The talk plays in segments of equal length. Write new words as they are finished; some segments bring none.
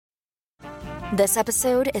This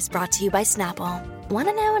episode is brought to you by Snapple. Want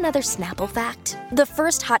to know another Snapple fact? The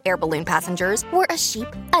first hot air balloon passengers were a sheep,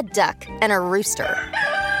 a duck, and a rooster.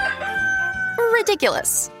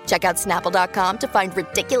 Ridiculous. Check out Snapple.com to find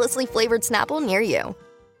ridiculously flavored Snapple near you.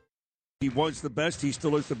 He was the best. He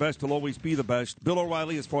still is the best. He'll always be the best. Bill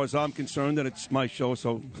O'Reilly, as far as I'm concerned, and it's my show,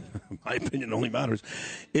 so my opinion only matters,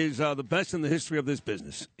 is the best in the history of this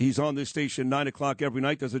business. He's on this station 9 o'clock every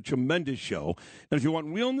night. Does a tremendous show. And if you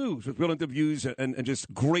want real news with real interviews and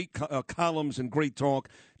just great columns and great talk,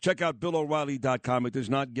 check out BillO'Reilly.com. It does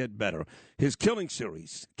not get better. His Killing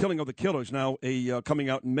series, Killing of the Killers, now coming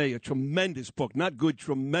out in May, a tremendous book. Not good,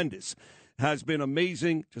 tremendous. Has been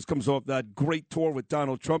amazing. Just comes off that great tour with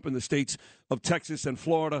Donald Trump in the states of Texas and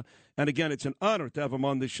Florida. And again, it's an honor to have him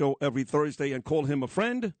on this show every Thursday and call him a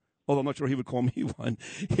friend, although I'm not sure he would call me one.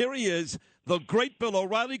 Here he is, the great Bill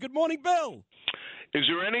O'Reilly. Good morning, Bill. Is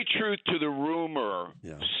there any truth to the rumor,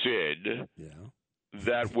 Sid,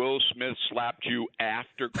 that Will Smith slapped you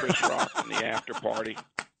after Chris Rock in the after party?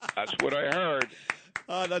 That's what I heard.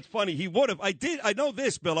 That's funny. He would have. I know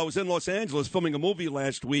this, Bill. I was in Los Angeles filming a movie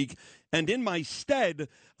last week, and in my stead,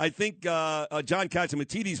 I think John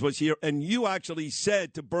Catsimatidis was here, and you actually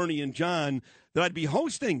said to Bernie and John that I'd be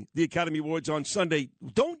hosting the Academy Awards on Sunday.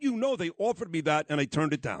 Don't you know they offered me that, and I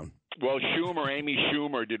turned it down? Well, Amy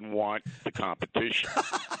Schumer didn't want the competition.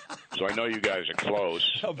 So I know you guys are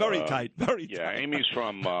close. Oh, very tight, very tight. Yeah, Amy's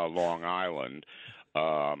from Long Island.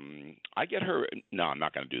 I get her. No, I'm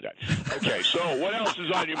not going to do that. Okay, so what else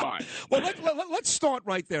is on your mind? Well, let's start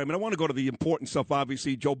right there. I mean, I want to go to the important stuff,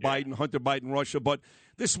 obviously, Joe Biden, Hunter Biden, Russia, but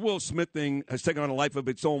this Will Smith thing has taken on a life of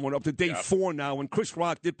its own. We're up to day 4 now, and Chris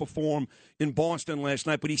Rock did perform in Boston last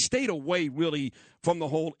night, but he stayed away, really, from the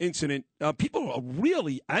whole incident. People are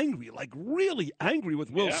really angry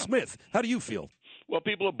with Will Smith. How do you feel? Well,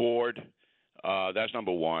 people are bored. That's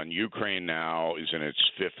number one. Ukraine now is in its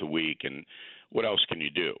 5th week, and what else can you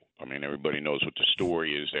do? I mean, everybody knows what the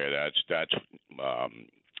story is there. That's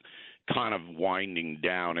kind of winding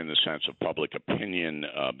down in the sense of public opinion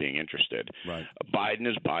being interested. Right. Biden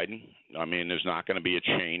is Biden. I mean, there's not going to be a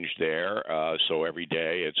change there. So every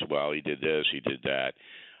day it's, well, he did this, he did that.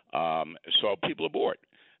 So people are bored.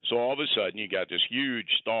 So all of a sudden you got this huge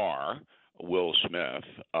star, Will Smith,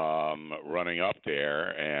 running up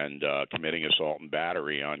there and committing assault and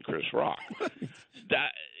battery on Chris Rock.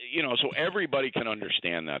 So everybody can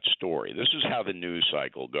understand that story. This is how the news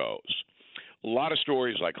cycle goes. A lot of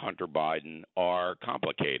stories like Hunter Biden are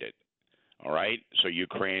complicated, all right? So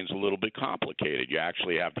Ukraine's a little bit complicated. You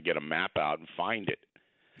actually have to get a map out and find it.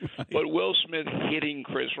 Right. But Will Smith hitting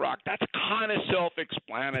Chris Rock, that's kind of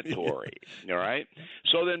self-explanatory, all right?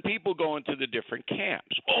 So then people go into the different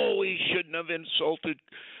camps. Oh, he shouldn't have insulted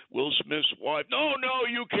Will Smith's wife. No,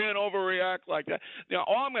 you can't overreact like that. Now,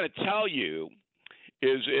 all I'm going to tell you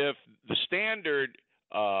is if the standard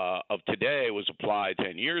of today was applied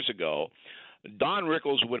 10 years ago, Don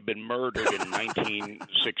Rickles would have been murdered in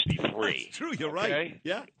 1963. That's true. You're right.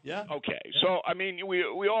 Yeah. Okay. So, I mean,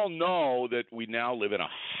 we all know that we now live in a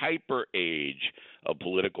hyper age of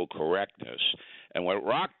political correctness, and what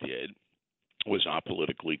Rock did was not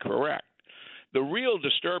politically correct. The real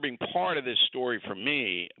disturbing part of this story for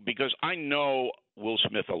me, because I know Will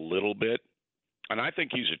Smith a little bit, and I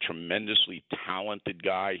think he's a tremendously talented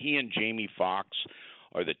guy. He and Jamie Foxx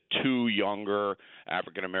are the 2 younger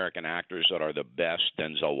African-American actors that are the best.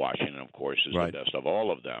 Denzel Washington, of course, is the best of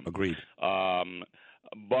all of them. Agreed.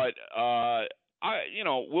 But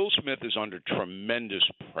Will Smith is under tremendous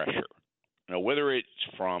pressure. Now, whether it's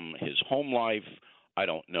from his home life, I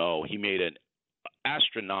don't know. He made an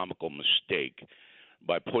astronomical mistake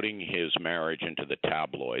by putting his marriage into the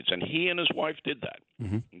tabloids, and he and his wife did that.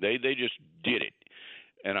 Mm-hmm. They just did it,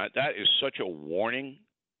 and that is such a warning.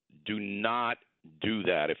 Do not do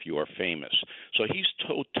that if you are famous. So he's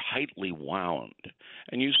so tightly wound,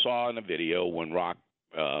 and you saw in the video when Rock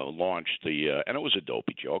launched the and it was a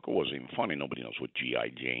dopey joke. It wasn't even funny. Nobody knows what G.I.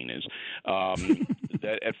 Jane is.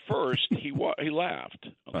 That at first he laughed.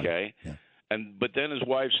 Okay. Yeah. But then his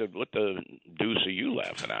wife said, "What the deuce are you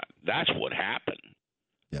laughing at?" That's what happened.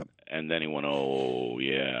 Yep. And then he went, "Oh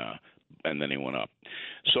yeah," and then he went up.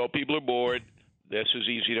 So people are bored. This is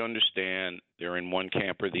easy to understand. They're in one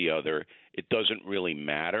camp or the other. It doesn't really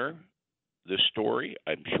matter, this story.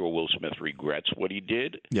 I'm sure Will Smith regrets what he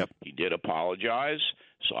did. Yep. He did apologize,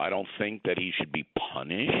 so I don't think that he should be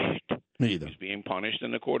punished. Me either. He's being punished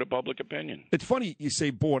in the court of public opinion. It's funny you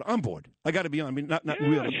say bored. I'm bored. I got to be honest. I mean, not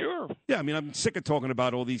really. Sure. Yeah, I mean, I'm sick of talking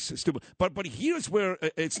about all these stupid. But here's where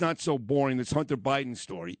it's not so boring. This Hunter Biden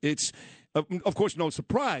story. It's, of course, no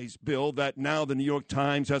surprise, Bill, that now the New York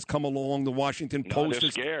Times has come along. The Washington Post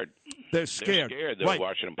they're scared. They're scared. The right.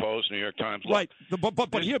 Washington Post, New York Times. Right.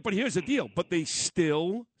 But here's the deal. But they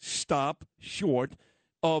still stop short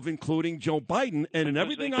of including Joe Biden. And in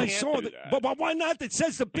everything I saw, but why not? It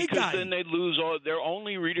says the big guy. Because then they'd lose their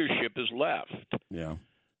only readership is left. Yeah.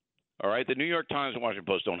 All right, the New York Times and Washington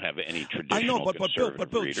Post don't have any traditional conservative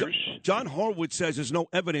Bill, readers. John Harwood says there's no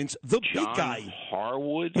evidence. The big guy. John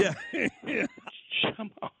Harwood? Yeah. Come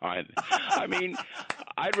on. I mean,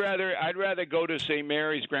 I'd rather go to St.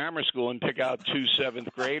 Mary's Grammar School and pick out 2 seventh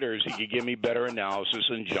graders who could give me better analysis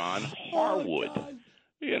than John Harwood.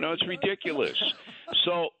 It's ridiculous.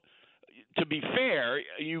 So, to be fair,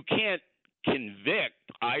 you can't convict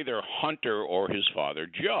either Hunter or his father,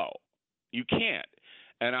 Joe. You can't.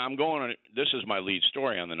 And I'm going on. This is my lead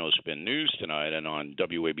story on the No Spin News tonight and on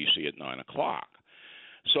WABC at 9 o'clock.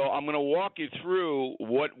 So I'm going to walk you through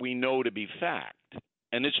what we know to be fact.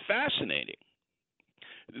 And it's fascinating.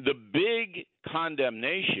 The big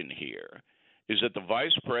condemnation here is that the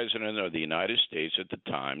vice president of the United States at the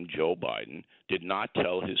time, Joe Biden, did not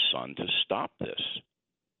tell his son to stop this.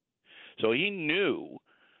 So he knew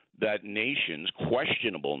that nations,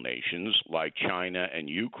 questionable nations like China and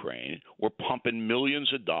Ukraine, were pumping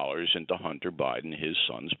millions of dollars into Hunter Biden, his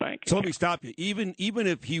son's bank account. So let me stop you. Even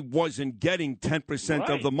if he wasn't getting 10%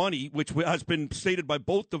 of the money, which has been stated by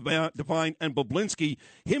both Devine and Bobulinski,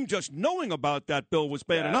 him just knowing about that bill was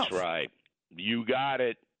bad enough. That's right. You got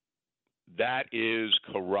it. That is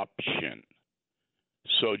corruption.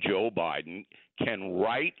 So Joe Biden can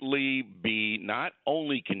rightly be not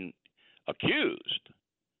only accused,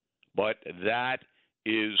 but that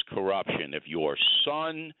is corruption. If your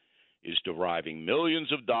son is deriving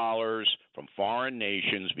millions of dollars from foreign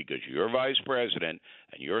nations because you're vice president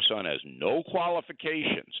and your son has no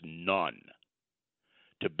qualifications, none,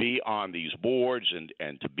 to be on these boards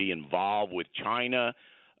and to be involved with China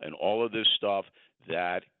and all of this stuff,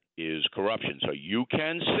 that is corruption. So you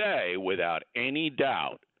can say without any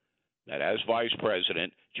doubt that as vice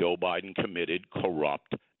president, Joe Biden committed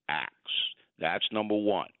corrupt acts. That's number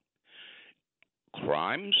one.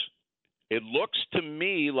 Crimes, it looks to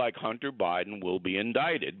me like Hunter Biden will be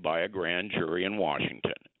indicted by a grand jury in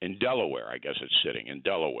Washington, in Delaware. I guess it's sitting in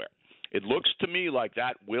Delaware. It looks to me like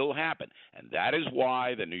that will happen. And that is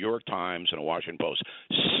why the New York Times and the Washington Post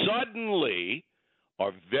suddenly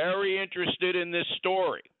are very interested in this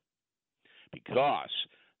story, because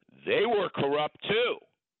they were corrupt too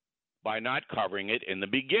by not covering it in the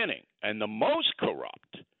beginning. And the most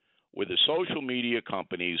corrupt were the social media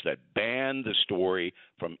companies that banned the story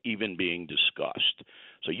from even being discussed.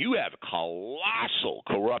 So you have colossal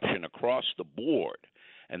corruption across the board,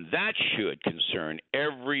 and that should concern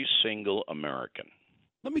every single American.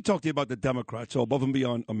 Let me talk to you about the Democrats, so above and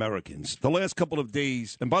beyond Americans. The last couple of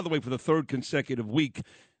days, and by the way, for the third consecutive week,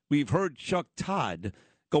 we've heard Chuck Todd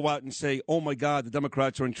go out and say, oh, my God, the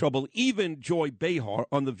Democrats are in trouble. Even Joy Behar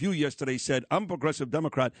on The View yesterday said, I'm a progressive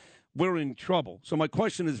Democrat. We're in trouble. So my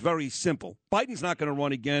question is very simple. Biden's not going to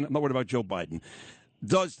run again. I'm not worried about Joe Biden.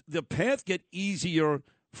 Does the path get easier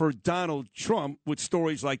for Donald Trump with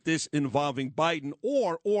stories like this involving Biden,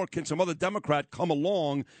 or can some other Democrat come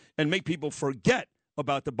along and make people forget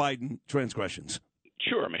about the Biden transgressions?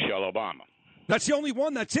 Sure, Michelle Obama. That's the only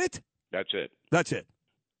one? That's it? That's it. That's it.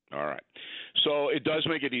 All right. So it does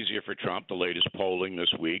make it easier for Trump. The latest polling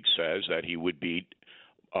this week says that he would beat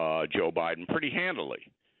Joe Biden pretty handily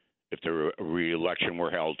if the re-election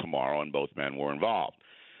were held tomorrow and both men were involved.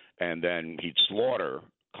 And then he'd slaughter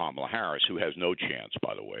Kamala Harris, who has no chance,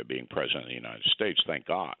 by the way, of being president of the United States, thank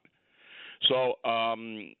God. So,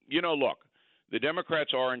 look, the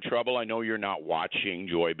Democrats are in trouble. I know you're not watching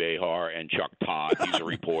Joy Behar and Chuck Todd. These are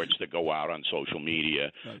reports that go out on social media.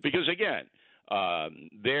 Because, again,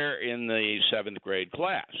 they're in the 7th grade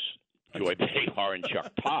class, Joy Behar and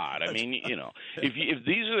Chuck Todd. I mean, if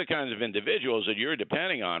these are the kinds of individuals that you're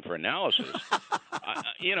depending on for analysis,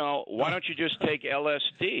 why don't you just take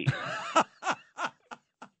LSD?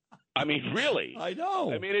 I mean, really. I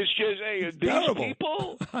know. I mean, it's just, hey, these terrible.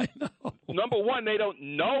 people, I know. Number one, they don't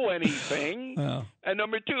know anything. Yeah. And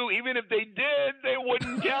number two, even if they did, they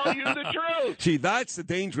wouldn't tell you the truth. See, that's the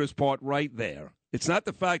dangerous part right there. It's not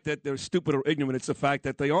the fact that they're stupid or ignorant. It's the fact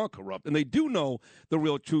that they are corrupt. And they do know the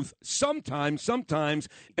real truth sometimes, and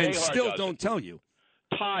Behar still doesn't. don't tell you.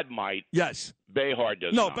 Todd might. Yes. Behar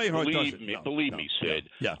does No, not. Behar believe doesn't. Me, No, believe no, me, Sid.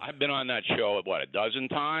 Yeah. I've been on that show, a dozen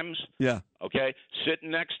times? Yeah. Okay?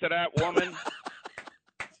 Sitting next to that woman.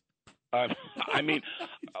 I mean,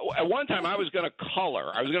 at one time I was going to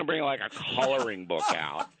color. I was going to bring like a coloring book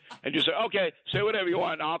out and just say, okay, say whatever you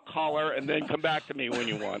want, and I'll color, and then come back to me when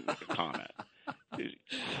you want to comment. It's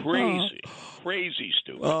crazy. crazy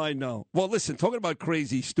stupid. Oh, I know. Well, listen, talking about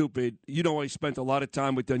crazy stupid, you know I spent a lot of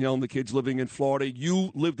time with Danielle and the kids living in Florida.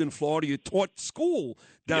 You lived in Florida. You taught school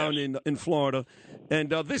down in Florida. And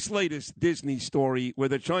this latest Disney story where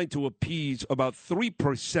they're trying to appease about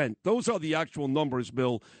 3%. Those are the actual numbers,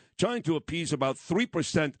 Bill. Trying to appease about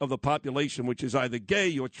 3% of the population, which is either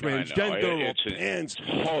gay or transgender or trans.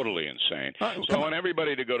 It's totally insane. So I want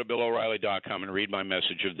everybody to go to BillO'Reilly.com and read my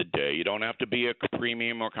message of the day. You don't have to be a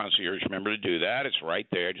premium or concierge member to do that. It's right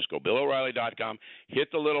there. Just go BillO'Reilly.com,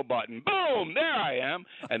 hit the little button, boom, there I am.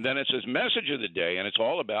 And then it says message of the day, and it's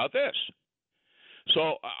all about this.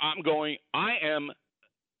 So I am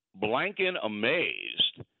blanking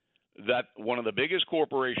amazed that one of the biggest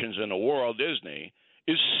corporations in the world, Disney,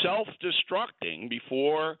 is self-destructing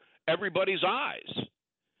before everybody's eyes.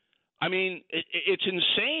 I mean, it's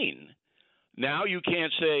insane. Now you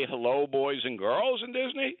can't say hello, boys and girls in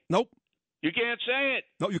Disney? Nope. You can't say it.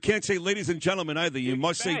 No, you can't say ladies and gentlemen either. You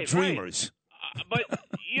must say dreamers. Right. But,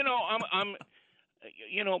 I'm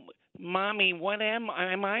Mommy, what am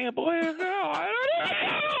I a boy or girl? I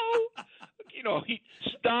don't know.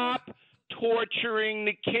 Stop torturing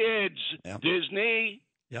the kids, yep. Disney.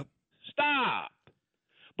 Yep. Stop.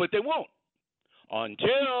 But they won't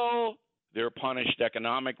until they're punished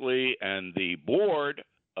economically, and the board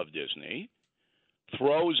of Disney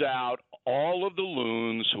throws out all of the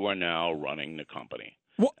loons who are now running the company.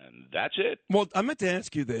 Well, and that's it. Well, I meant to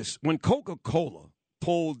ask you this. When Coca-Cola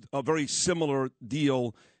pulled a very similar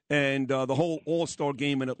deal and the whole All-Star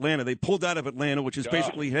game in Atlanta, they pulled out of Atlanta, which is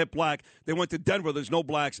basically half black. They went to Denver. There's no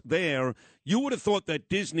blacks there. You would have thought that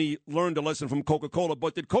Disney learned a lesson from Coca-Cola,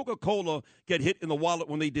 but did Coca-Cola get hit in the wallet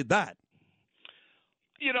when they did that?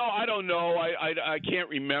 I don't know. I can't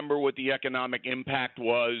remember what the economic impact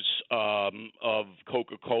was of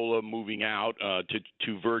Coca-Cola moving out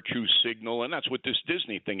to virtue signal, and that's what this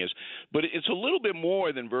Disney thing is. But it's a little bit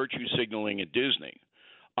more than virtue signaling at Disney.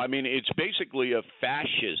 I mean, it's basically a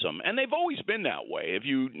fascism, and they've always been that way. If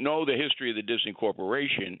you know the history of the Disney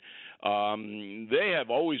Corporation, they have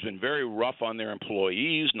always been very rough on their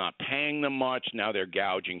employees, not paying them much. Now they're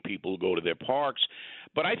gouging people who go to their parks.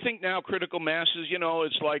 But I think now critical masses,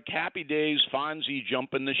 it's like Happy Days, Fonzie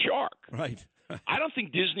jumping the shark. Right. I don't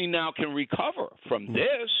think Disney now can recover from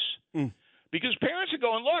this because parents are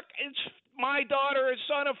going, look, it's my daughter, a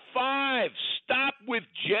son of 5. Stop with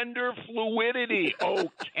gender fluidity,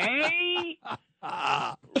 okay?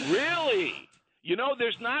 Really?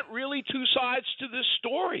 There's not really two sides to this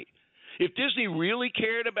story. If Disney really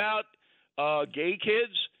cared about gay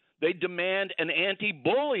kids, they demand an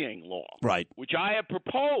anti-bullying law, right? Which I have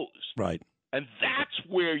proposed, right? And that's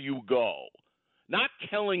where you go, not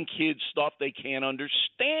telling kids stuff they can't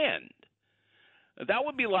understand. That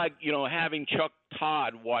would be like, having Chuck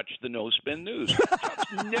Todd watch the No Spin News.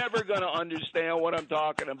 Chuck's never going to understand what I'm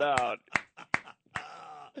talking about.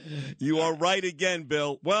 You are right again,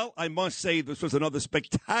 Bill. Well, I must say this was another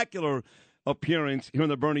spectacular appearance here on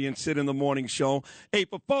the Bernie and Sid in the Morning Show. Hey,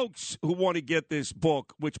 for folks who want to get this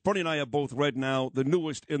book, which Bernie and I have both read now, the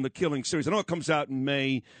newest in the Killing series, I know it comes out in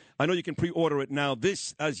May. I know you can pre-order it now.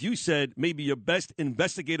 This, as you said, may be your best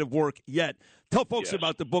investigative work yet. Tell folks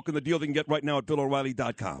about the book and the deal they can get right now at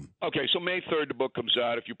BillO'Reilly.com. Okay, so May 3rd, the book comes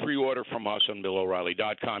out. If you pre-order from us on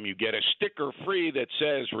BillO'Reilly.com, you get a sticker free that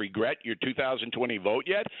says, regret your 2020 vote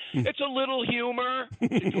yet. It's a little humor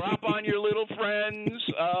to drop on your little friends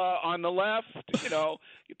on the left.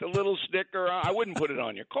 Get the little sticker. I wouldn't put it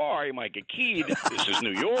on your car. You might get keyed. This is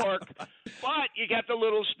New York. But you get the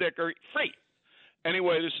little sticker free.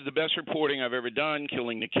 Anyway, this is the best reporting I've ever done.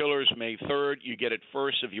 Killing the Killers, May 3rd. You get it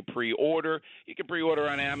first if you pre-order. You can pre-order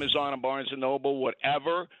on Amazon and Barnes & Noble,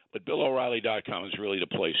 whatever. But BillO'Reilly.com is really the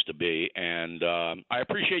place to be. And I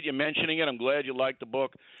appreciate you mentioning it. I'm glad you liked the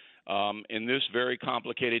book. In this very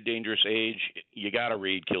complicated, dangerous age, you got to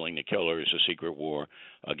read Killing the Killers, A Secret War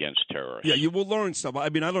Against Terrorists. Yeah, you will learn stuff. I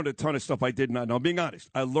mean, I learned a ton of stuff I did not know. I'm being honest.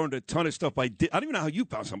 I learned a ton of stuff I did. I don't even know how you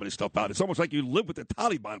found some of this stuff out. It's almost like you lived with the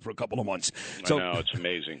Taliban for a couple of months. So, I know. It's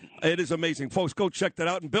amazing. It is amazing. Folks, go check that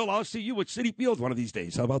out. And, Bill, I'll see you at Citi Field one of these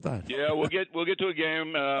days. How about that? Yeah, we'll get to a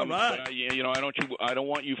game. All right. I don't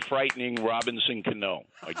want you frightening Robinson Cano.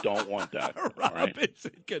 I don't want that.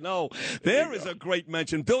 Robinson Cano. There is a great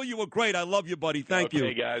mention. Bill, you were great. I love you, buddy. Thank you.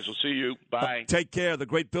 Okay, guys. We'll see you. Bye. Take care. The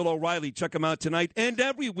great Bill O'Reilly. Check him out tonight and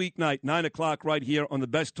every weeknight, 9 o'clock, right here on the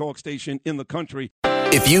best talk station in the country.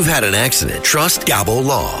 If you've had an accident, trust Gabo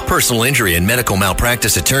Law. Personal injury and medical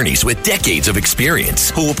malpractice attorneys with decades of experience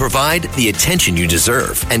who will provide the attention you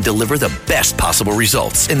deserve and deliver the best possible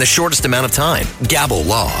results in the shortest amount of time. Gabo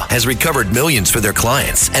Law has recovered millions for their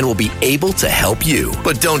clients and will be able to help you.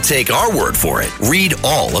 But don't take our word for it. Read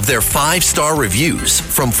all of their 5-star reviews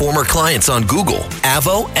from former clients on Google,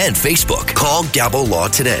 Avo, and Facebook. Call Gabo Law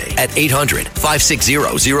today at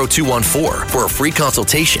 800-560-0214 for a free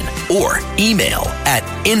consultation or email at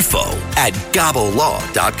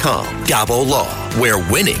info@gabolaw.com. Gabo Law, where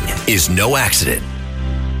winning is no accident.